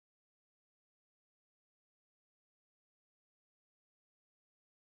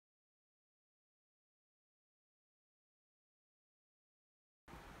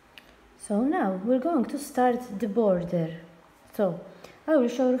So now we're going to start the border. So I will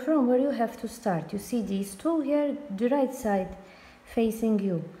show you from where you have to start. You see these two here, the right side facing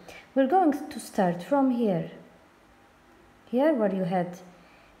you. We're going to start from here. Here where you had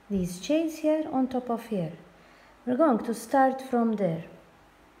these chains here on top of here. We're going to start from there.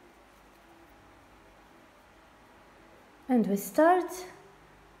 And we start.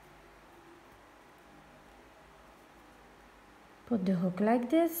 Put the hook like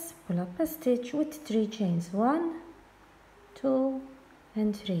this, pull up a stitch with 3 chains. 1, 2,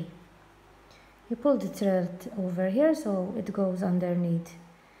 and 3. You pull the thread over here so it goes underneath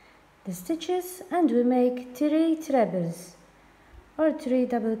the stitches, and we make 3 trebles or 3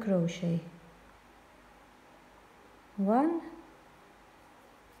 double crochet. 1,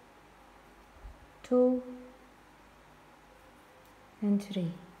 2, and 3.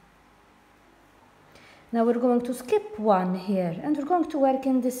 Now we're going to skip 1 here and we're going to work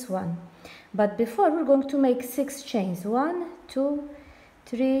in this one. But before we're going to make 6 chains. 1, 2,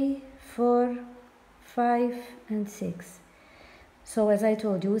 3, 4, 5, and 6. So as I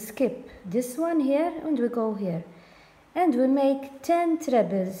told you, we skip this one here and we go here. And we make 10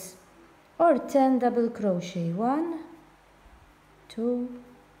 trebles or 10 double crochet. 1, 2,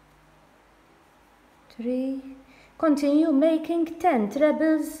 3. Continue making 10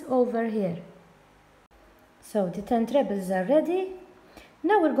 trebles over here. So the 10 trebles are ready.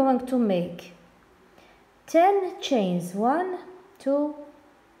 Now we're going to make 10 chains. 1, 2,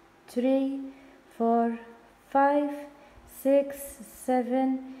 3, 4, 5, 6,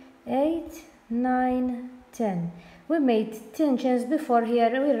 7, 8, 9, 10. We made 10 chains before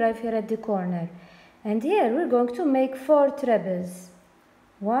here. We arrive here at the corner. And here we're going to make 4 trebles.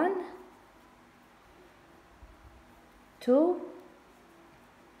 1, 2,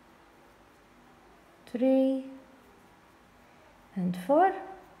 3, and 4.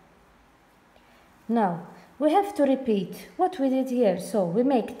 Now we have to repeat what we did here. So we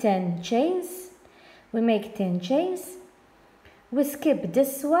make 10 chains, we skip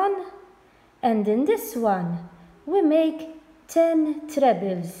this one, and in this one we make 10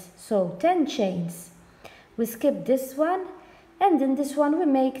 trebles, so 10 chains. We skip this one, and in this one we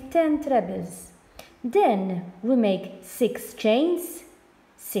make 10 trebles. Then we make 6 chains,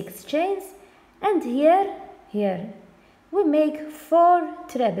 and here we make 4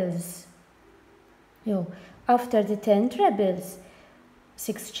 trebles. After the 10 trebles,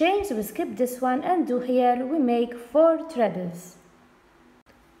 6 chains, we skip this one, and here we make 4 trebles.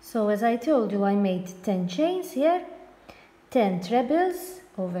 So as I told you, I made 10 chains here, 10 trebles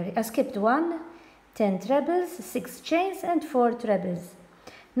over here. I skipped 1, 10 trebles, 6 chains, and 4 trebles.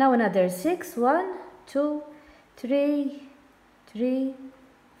 Now another 6, 1, 2, 3,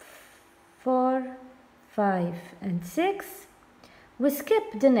 4, 5, and 6. We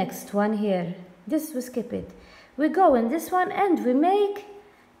skip the next one here. This we skip it. We go in this one and we make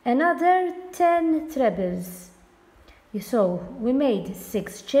another 10 trebles. So we made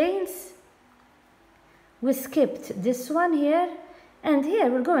 6 chains. We skipped this one here, and here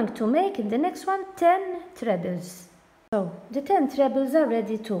we're going to make in the next one 10 trebles. So the 10 trebles are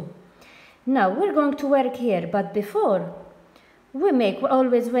ready too. Now we're going to work here, but before we make,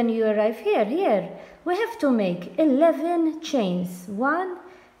 always when you arrive here, we have to make 11 chains. 1,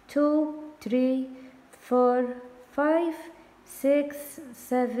 2, 3, 4, 5, 6,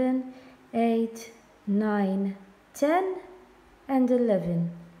 7, 8, 9, 10, and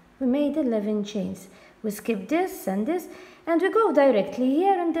 11. We made 11 chains. We skip this and this, and we go directly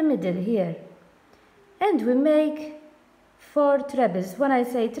here in the middle here. And we make 4 trebles. When I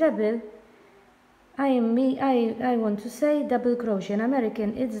say treble, I want to say double crochet. In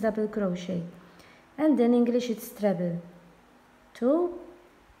American, it's double crochet. And in English, it's treble. 2,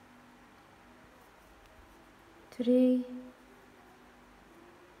 3,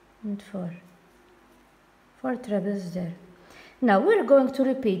 and 4. 4 trebles there. Now we're going to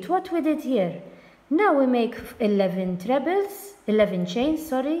repeat what we did here. Now we make 11 chains. 11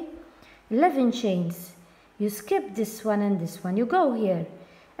 chains. You skip this one and this one. You go here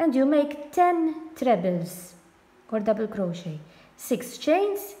and you make 10 trebles or double crochet. 6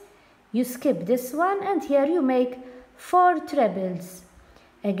 chains. You skip this one, and here you make 4 trebles.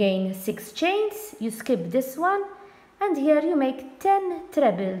 Again 6 chains. You skip this one, and here you make 10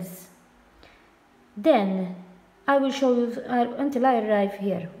 trebles. Then I will show you until I arrive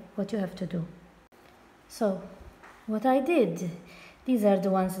here what you have to do. So what I did, these are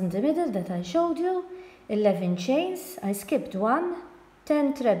the ones in the middle that I showed you. 11 chains, I skipped 1,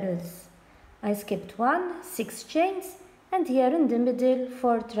 10 trebles. I skipped 1, 6 chains, and here in the middle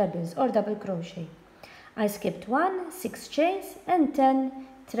 4 trebles or double crochet. I skipped 1, 6 chains, and 10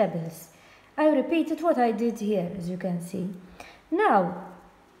 trebles. I repeated what I did here, as you can see. Now,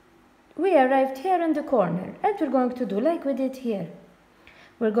 we arrived here in the corner, and we're going to do like we did here.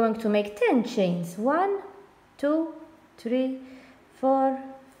 We're going to make 10 chains. 1, 2, 3, 4,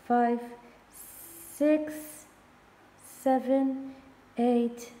 5, 6, 7,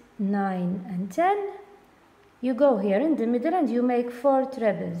 8, 9, and 10. You go here in the middle and you make 4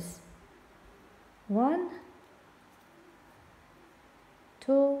 trebles. 1,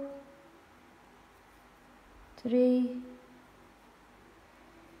 2, 3,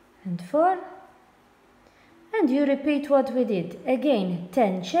 and 4. And you repeat what we did. Again,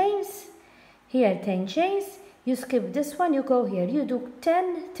 10 chains. Here 10 chains. You skip this one, you go here. You do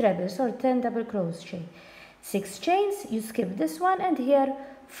 10 trebles or 10 double crochet. 6 chains, you skip this one, and here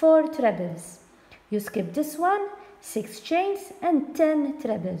 4 trebles. You skip this one, 6 chains and 10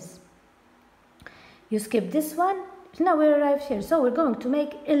 trebles. You skip this one. Now we arrived here, so we're going to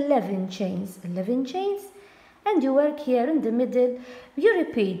make 11 chains. 11 chains, and you work here in the middle. You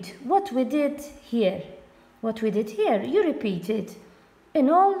repeat what we did here. What we did here, you repeat it in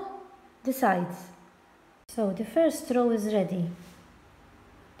all the sides. So the first row is ready.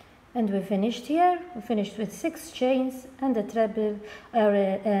 And we finished here. We finished with 6 chains and a treble or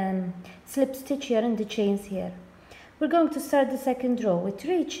a slip stitch here and the chains here. We're going to start the second row with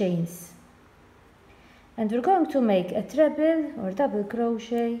 3 chains. And we're going to make a treble or double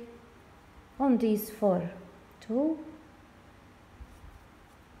crochet on these 4. 2,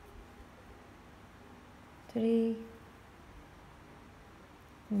 3,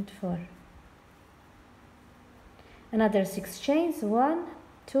 and 4. Another 6 chains. 1,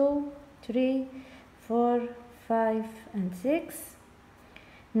 2, 3, 4, 5, and 6.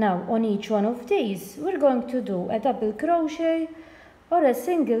 Now on each one of these we're going to do a double crochet or a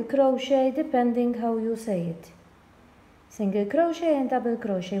single crochet, depending how you say it. Single crochet and double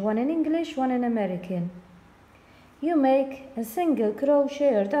crochet, one in English, one in American. You make a single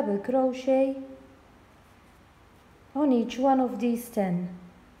crochet or double crochet on each one of these 10.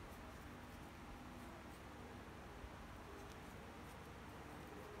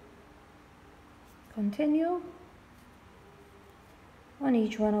 Continue on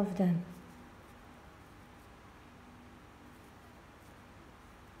each one of them.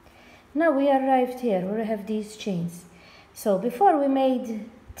 Now we arrived here, we have these chains. So before we made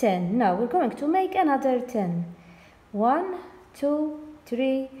 10, now we're going to make another 10. 1, 2,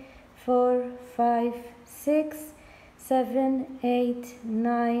 3, 4, 5, 6, 7, 8,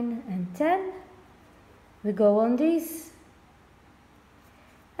 9, and 10. We go on these.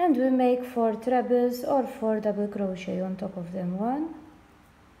 And we make 4 trebles or 4 double crochet on top of them. 1,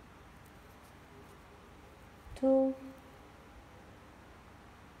 2,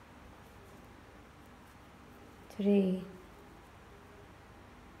 3,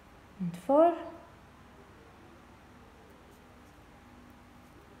 and 4.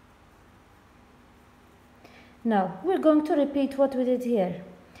 Now we're going to repeat what we did here.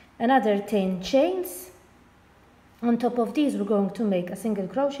 Another 10 chains. On top of these we're going to make a single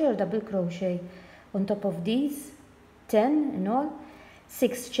crochet or double crochet on top of these, 10 in all.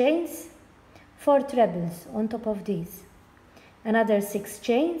 6 chains, 4 trebles on top of these, another 6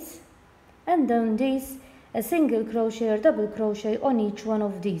 chains, and on these a single crochet or double crochet on each one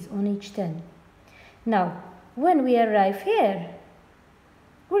of these, on each 10. Now when we arrive here,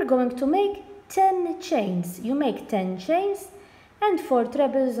 we're going to make 10 chains. You make 10 chains and 4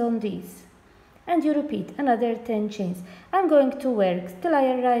 trebles on these. And you repeat another 10 chains. I'm going to work till I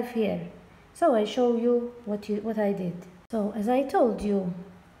arrive here, so I show you what I did. So as I told you,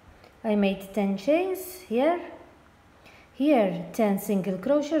 I made 10 chains here, 10 single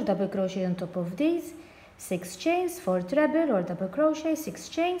crochet or double crochet on top of these, 6 chains, 4 treble or double crochet, 6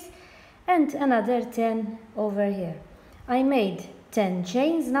 chains, and another 10 over here. I made 10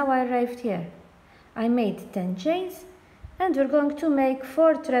 chains. Now I arrived here. I made 10 chains. And we're going to make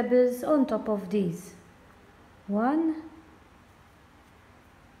 4 trebles on top of these. 1,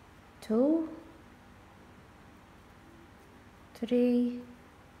 2, 3,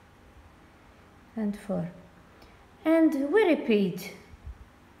 and 4. And we repeat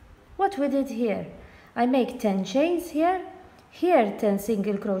what we did here. I make 10 chains here, 10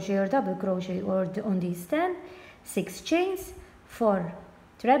 single crochet or double crochet or on these 10, 6 chains, 4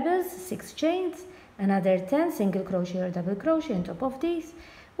 trebles, 6 chains, another 10 single crochet or double crochet on top of these.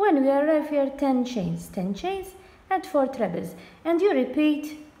 When we arrive here, 10 chains and 4 trebles, and you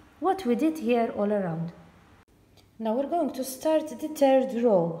repeat what we did here all around. Now we're going to start the third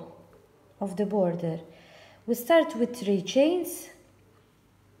row of the border. We start with 3 chains.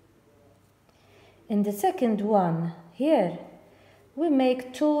 In the second one here, we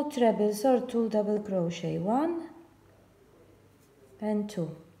make 2 trebles or 2 double crochet, 1 and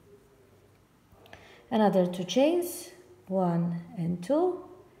 2. Another 2 chains, 1 and 2.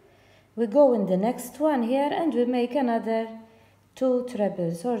 We go in the next one here and we make another 2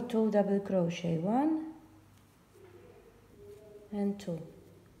 trebles or 2 double crochet, 1 and 2.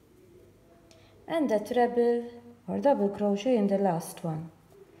 And a treble or double crochet in the last one.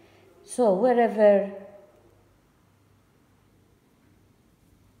 So wherever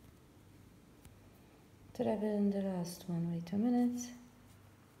treble in the last one, wait a minute.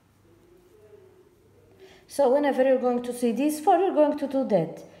 So whenever you're going to see these 4, you're going to do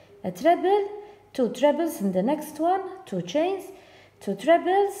that. A treble, 2 trebles in the next one, 2 chains, 2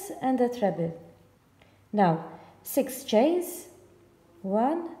 trebles and a treble. Now 6 chains,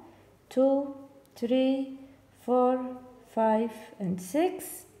 1, 2, 3, 4, 5 and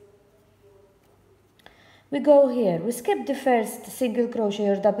 6. We go here, we skip the first single crochet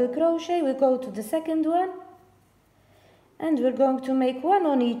or double crochet, we go to the second one and we're going to make 1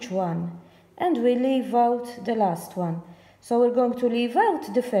 on each one and we leave out the last one. So we're going to leave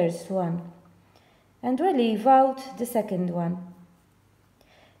out the first one and we leave out the second one.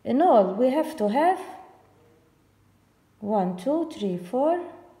 In all we have to have 1, 2, 3, 4,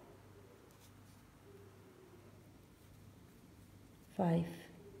 5,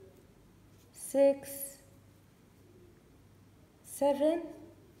 6, 7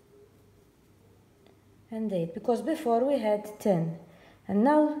 and 8, because before we had 10 and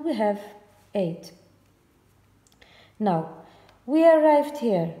now we have 8. Now we arrived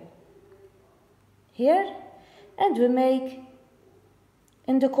here and we make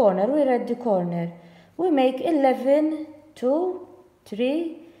in the corner, we're at the corner, we make 11, 2,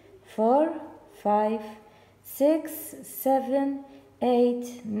 3, 4, 5, 6, 7,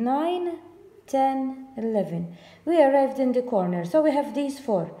 8, 9, 10, 11. We arrived in the corner, so we have these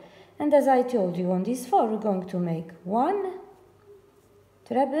 4. And as I told you, on these 4 we're going to make 1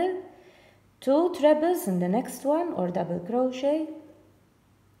 treble, 2 trebles in the next one or double crochet,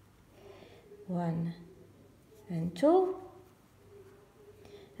 1 and 2,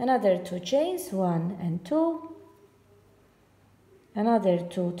 another 2 chains, 1 and 2, another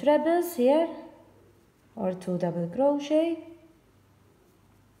 2 trebles here or 2 double crochet,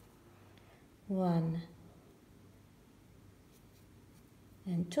 1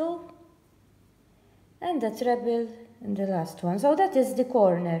 and 2 and a treble in the last one. So that is the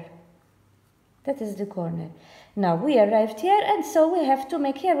corner. That is the corner. Now we arrived here and so we have to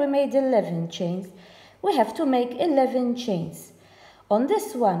make, here we made 11 chains. We have to make 11 chains. On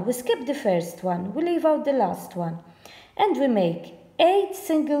this one we skip the first one, we leave out the last one and we make 8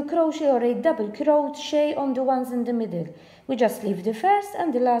 single crochet or 8 double crochet on the ones in the middle. We just leave the first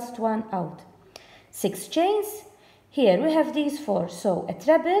and the last one out. 6 chains. Here we have these 4, so a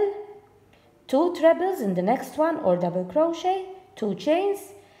treble, 2 trebles in the next one or double crochet, 2 chains,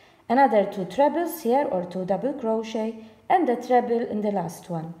 another 2 trebles here or 2 double crochet and a treble in the last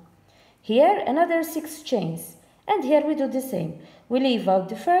one. Here another 6 chains and here we do the same. We leave out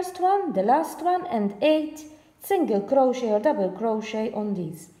the first one, the last one and 8 single crochet or double crochet on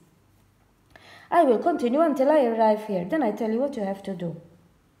these. I will continue until I arrive here, then I tell you what you have to do.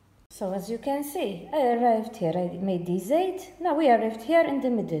 So as you can see, I arrived here, I made these 8, now we arrived here in the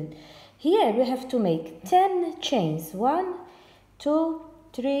middle. Here we have to make 10 chains, 1, 2,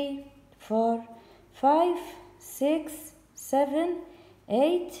 3, 4, 5, 6, 7,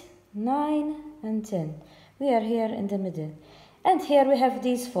 8, 9 and 10. We are here in the middle. And here we have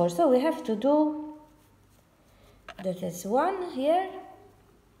these 4, so we have to do, that is 1 here,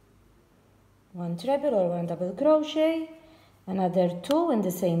 1 treble or 1 double crochet, another 2 in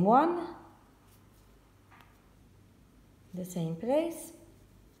the same one, the same place,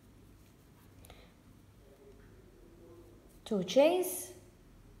 2 chains,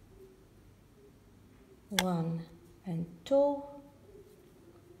 1 and 2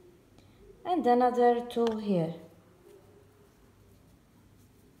 and another 2 here,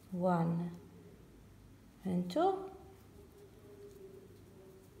 1 and 2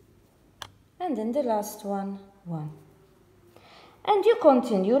 and then the last one, 1. And you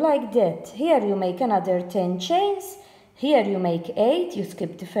continue like that. Here you make another 10 chains, here you make 8, you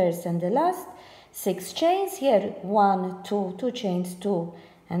skip the first and the last, 6 chains, here 1, 2, 2 chains, 2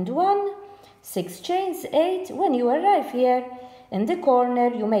 and 1, 6 chains, 8. When you arrive here in the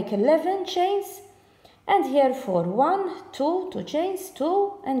corner you make 11 chains and here 4, 1, 2, 2 chains,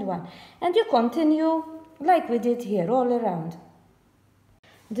 2 and 1. And you continue like we did here all around.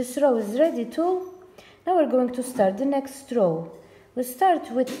 This row is ready too. Now we're going to start the next row. We start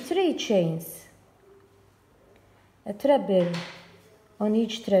with 3 chains, a treble on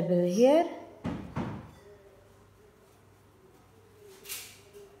each treble here.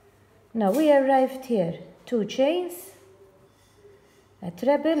 Now we arrived here, 2 chains, a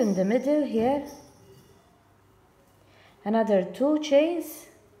treble in the middle here, another 2 chains,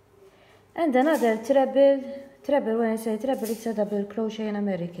 and another treble. When I say treble, it's a double crochet in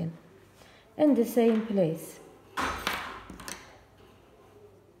American, in the same place.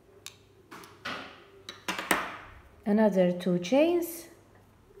 Another 2 chains,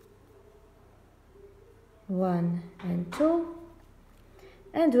 1 and 2,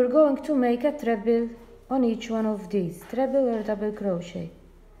 and we're going to make a treble on each one of these, treble or double crochet.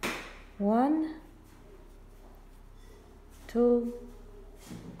 1, 2,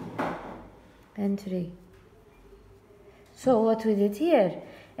 and 3. So what we did here,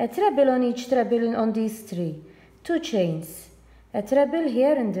 a treble on each treble on these 3, 2 chains, a treble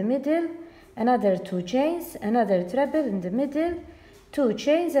here in the middle, another 2 chains, another treble in the middle, 2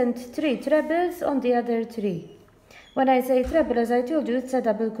 chains, and 3 trebles on the other 3. When I say treble, as I told you, it's a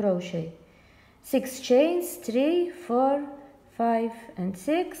double crochet. 6 chains, 3, 4, 5, and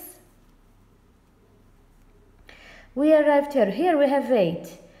 6. We arrived here. Here we have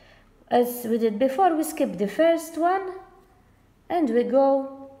 8. As we did before, we skip the first one and we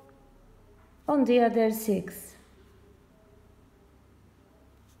go on the other 6.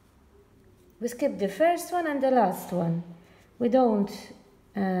 We skip the first one and the last one. We don't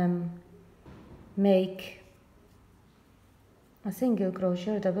make a single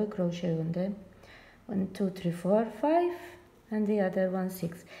crochet or double crochet on them. 1, 2, 3, 4, 5, and the other one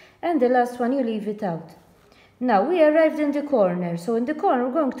 6. And the last one you leave it out. Now we arrived in the corner. So in the corner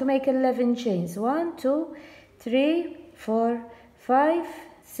we're going to make 11 chains. 1, 2, 3, 4, 5,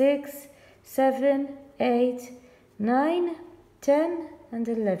 6, 7, 8, 9, 10, and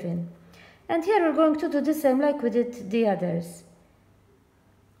 11. And here we're going to do the same like we did the others.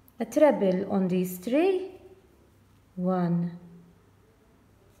 A treble on these 3. 1,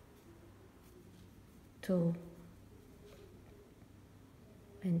 2,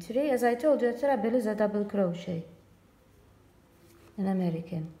 and 3. As I told you, a treble is a double crochet in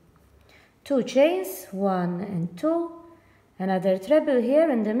American. 2 chains, 1 and 2, another treble here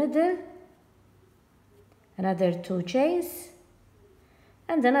in the middle, another 2 chains,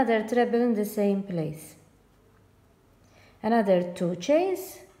 and another treble in the same place. Another 2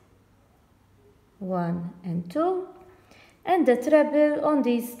 chains, 1 and 2, and the treble on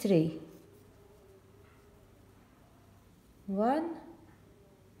these 3. 1,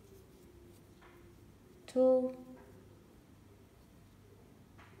 2,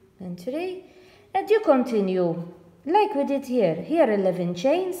 and 3, and you continue like we did here. Here 11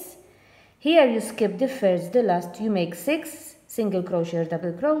 chains, here you skip the first, the last, you make 6 single crochet or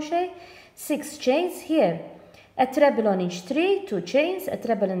double crochet, 6 chains here, a treble on each 3, 2 chains, a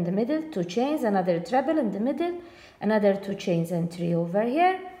treble in the middle, 2 chains, another treble in the middle, another 2 chains and 3 over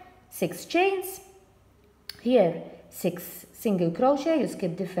here, 6 chains, here 6 single crochet, you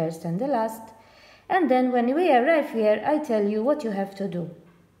skip the first and the last, and then when we arrive here, I tell you what you have to do.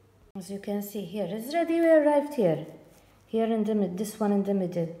 As you can see, here is ready, we arrived here in the mid, this one in the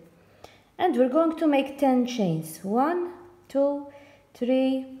middle, and we're going to make 10 chains. 1, 2,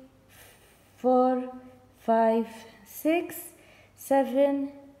 3, 4, 5, 6,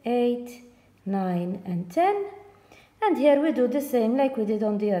 7, 8, 9, and 10, and here we do the same like we did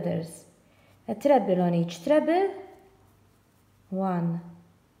on the others. A treble on each treble. 1,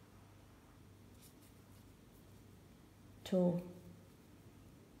 2,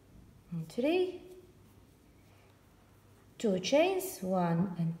 and 3, 2 chains,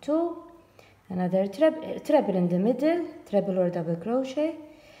 1 and 2, another treble in the middle, treble or double crochet,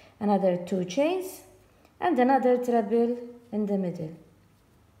 another 2 chains, and another treble in the middle,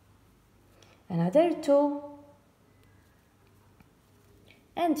 another 2,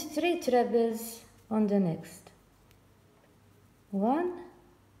 and 3 trebles on the next. 1,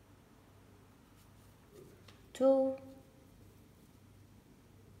 2,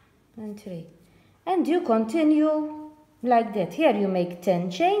 and 3, and you continue like that. Here you make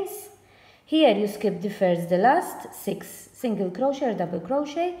 10 chains, here you skip the first, the last, 6 single crochet or double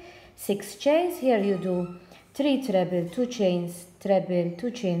crochet, 6 chains, here you do 3 treble, 2 chains, treble,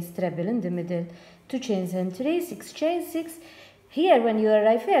 2 chains, treble in the middle, 2 chains and 3, 6 chains, 6, here when you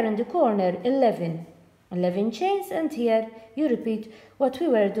arrive here in the corner, 11 chains, and here you repeat what we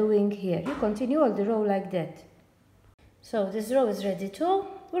were doing here. You continue all the row like that. So this row is ready too.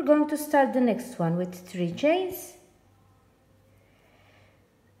 We're going to start the next one with 3 chains,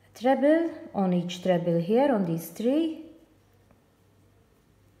 a treble on each treble here on these 3,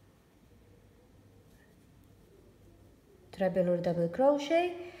 treble or double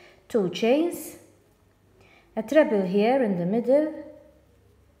crochet, 2 chains, a treble here in the middle,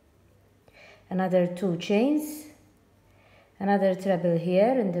 another 2 chains, another treble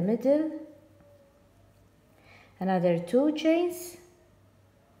here in the middle, another 2 chains,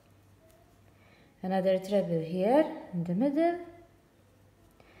 another treble here in the middle,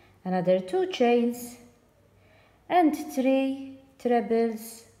 another 2 chains, and 3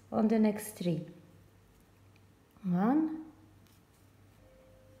 trebles on the next 3. 1,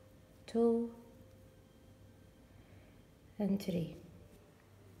 2, and 3.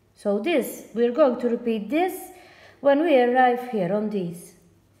 So this, we're going to repeat this when we arrive here on these.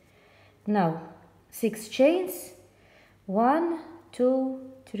 Now, 6 chains, 1,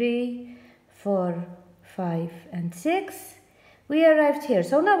 2, 3, 4, 5, and 6. We arrived here,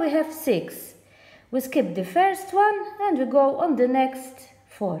 so now we have 6. We skip the first one and we go on the next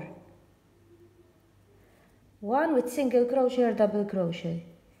 4. 1 with single crochet or double crochet,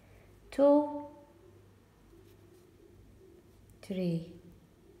 2, 3,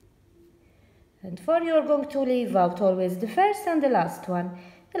 and 4. You're going to leave out always the first and the last one.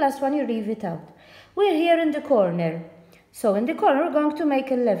 The last one you leave it out. We're here in the corner, so in the corner we're going to make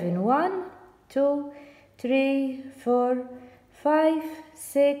 11. 1, 2, 3, 4, 5,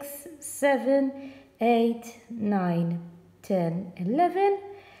 6, 7, 8, 9, 10, 11,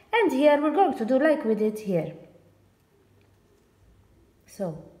 and here we're going to do like we did here.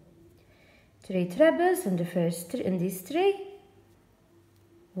 So 3 trebles in the first in these 3.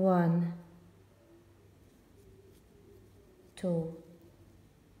 1, 2,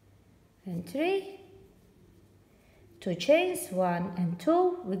 and 3. 2 chains, 1 and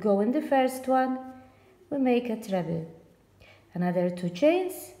 2. We go in the first one, we make a treble. Another 2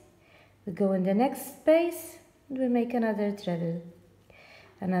 chains, we go in the next space, and we make another treble.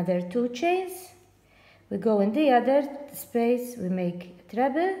 Another 2 chains, we go in the other space, we make a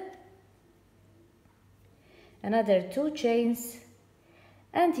treble. Another 2 chains,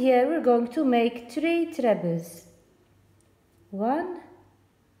 and here we're going to make 3 trebles. 1,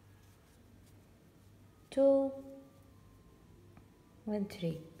 2, and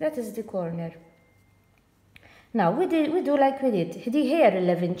 3. That is the corner. Now we do like we did. Here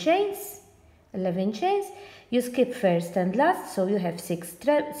 11 chains. 11 chains. You skip first and last, so you have 6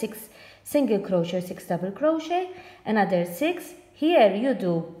 single crochet, 6 double crochet, another 6. Here you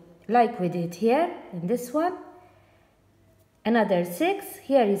do like we did here in this one. Another 6.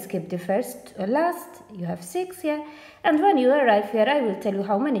 Here you skip the first or last. You have 6 here. And when you arrive here, I will tell you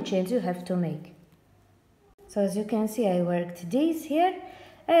how many chains you have to make. So as you can see, I worked these here.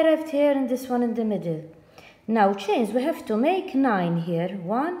 I arrived here in this one in the middle. Now chains, we have to make 9 here.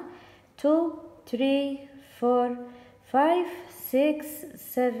 1, 2, 3, 4, 5, 6,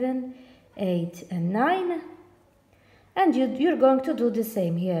 7, 8, and 9. And you're going to do the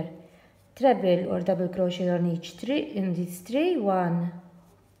same here. Treble or double crochet on each 3 in these 3. 1,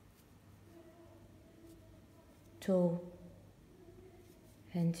 2,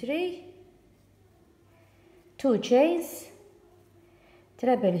 and 3. 2 chains,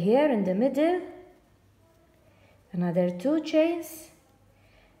 treble here in the middle, another 2 chains,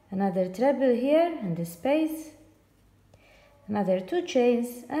 another treble here in the space, another 2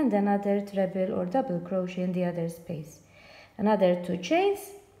 chains, and another treble or double crochet in the other space, another 2 chains,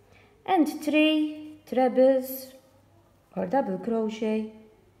 and 3 trebles or double crochet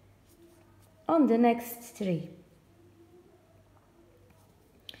on the next 3.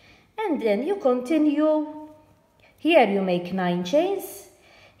 And then you continue. Here you make 9 chains.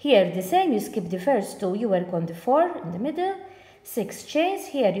 Here the same, you skip the first 2, you work on the 4 in the middle. 6 chains.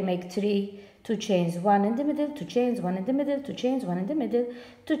 Here you make 2 chains, 1 in the middle, 2 chains, 1 in the middle, 2 chains, 1 in the middle,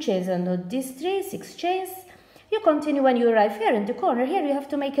 2 chains on these 3, 6 chains. You continue when you arrive here in the corner. Here you have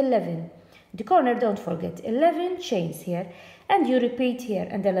to make 11. The corner, don't forget, 11 chains here. And you repeat here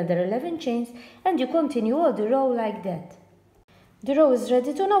and another 11 chains, and you continue all the row like that. The row is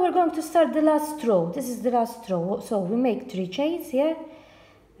ready to. Now we're going to start the last row. This is the last row. So we make 3 chains here,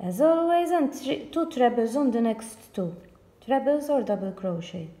 as always, and 2 trebles on the next 2. Trebles or double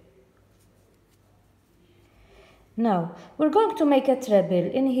crochet. Now we're going to make a treble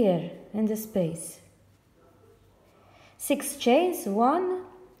in here, in the space. 6 chains, 1,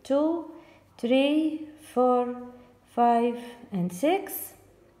 2, 3, 4, 5, and 6.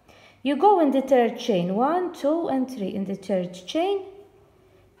 You go in the third chain, 1, 2, and 3 in the third chain,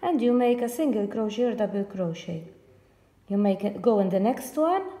 and you make a single crochet or double crochet. You go in the next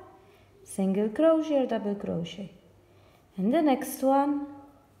one, single crochet or double crochet, and the next one,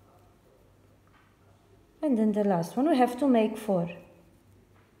 and then the last one. We have to make 4.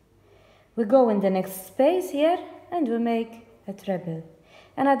 We go in the next space here, and we make a treble.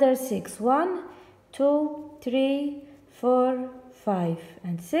 Another 6. 1, 2, 3, 4, 5,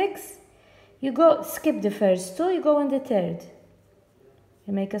 and 6. You go, skip the first 2, you go in the third.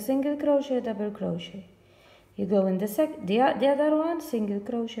 You make a single crochet, double crochet. You go in the other one, single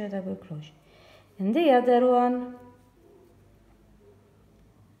crochet, double crochet. In the other one,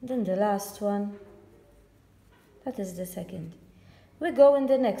 then the last one, that is the second. We go in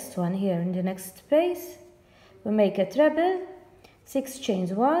the next one here, in the next space. We make a treble, 6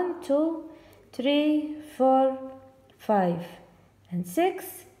 chains, 1, 2, 3, 4, 5, and 6.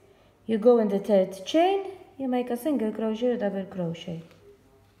 You go in the third chain, you make a single crochet or double crochet.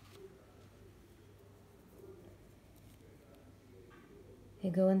 You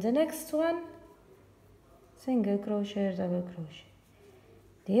go in the next one, single crochet or double crochet.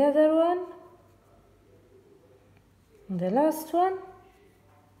 The other one, the last one,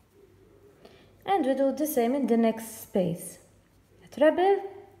 and we do the same in the next space. A treble,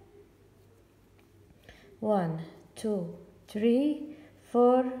 1, 2, 3,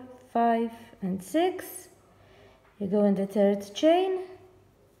 4, 5, and 6. You go in the third chain,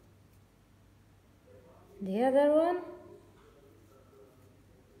 the other one,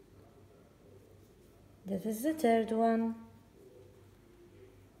 that is the third one,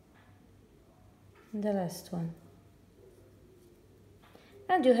 and the last one.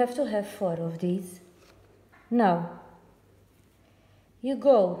 And you have to have 4 of these. Now, you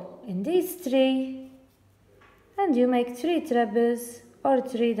go in these 3 and you make 3 trebles or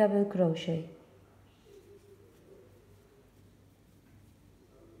 3 double crochet.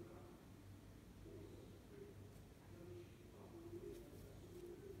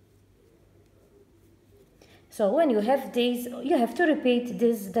 So when you have these, you have to repeat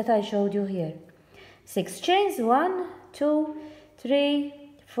this that I showed you here. 6 chains, 1, 2, 3,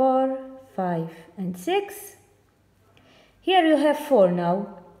 4, 5, and 6. Here you have 4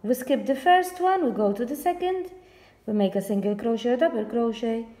 now. We skip the first one, we go to the second, we make a single crochet, double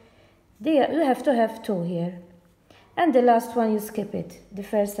crochet. You have to have 2 here. And the last one you skip it. The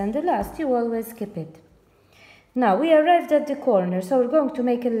first and the last, you always skip it. Now we arrived at the corner, so we're going to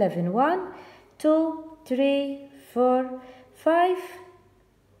make 11. 1, 2, 3, 4, 5,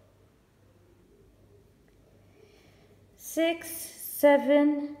 6,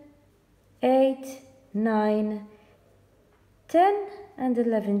 7, 8, 9, 10, and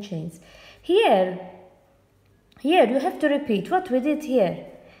 11 chains. Here you have to repeat what we did here.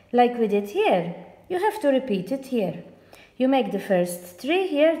 Like we did here, you have to repeat it here. You make the first 3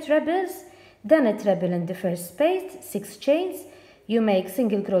 here, trebles, then a treble in the first space, 6 chains. You make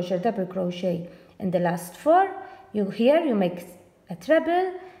single crochet, double crochet in the last 4. Here you make a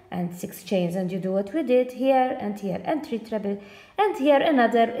treble and 6 chains, and you do what we did here and 3 treble, and here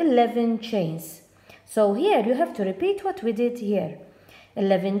another 11 chains. So here you have to repeat what we did here.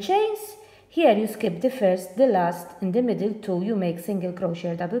 11 chains. Here you skip the first, the last, in the middle 2 you make single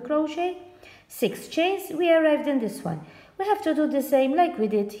crochet or double crochet. 6 chains. We arrived in this one. We have to do the same like we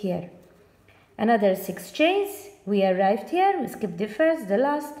did here. Another 6 chains. We arrived here. We skip the first, the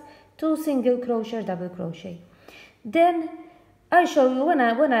last, 2 single crochet or double crochet. Then I show you when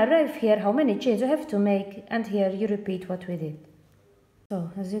I arrive here how many chains you have to make, and here you repeat what we did. So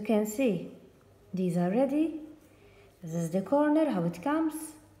as you can see, these are ready. This is the corner, how it comes.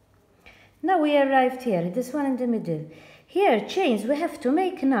 Now we arrived here, this one in the middle. Here chains we have to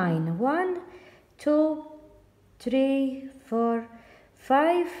make 9. 1, 2, 3, 4,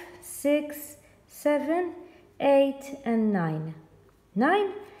 5, 6, 7, 8, and 9.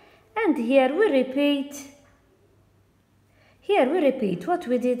 9. And here we repeat. Here we repeat what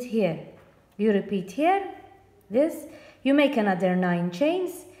we did here. You repeat here, this. You make another 9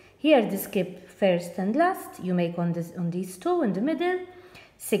 chains. Here the skip first and last. You make on these 2 in the middle.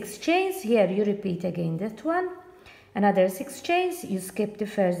 6 chains. Here you repeat again that one. Another 6 chains. You skip the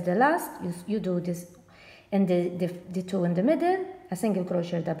first, the last. You do this in the 2 in the middle. A single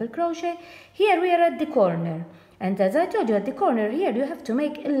crochet, double crochet. Here we are at the corner. And as I told you, at the corner here you have to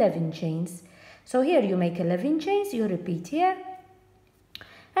make 11 chains. So here you make 11 chains, you repeat here,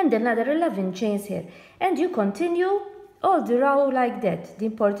 and another 11 chains here. And you continue all the row like that. The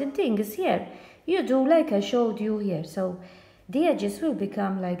important thing is here, you do like I showed you here. So the edges will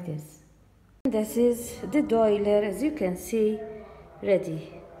become like this. This is the doiler, as you can see,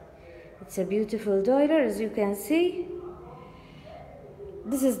 ready. It's a beautiful doiler, as you can see.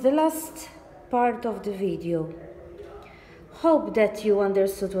 This is the last part of the video. Hope that you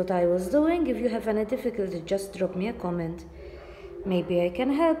understood what I was doing. If you have any difficulty, just drop me a comment. Maybe I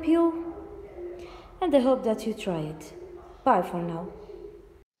can help you. And I hope that you try it. Bye for now.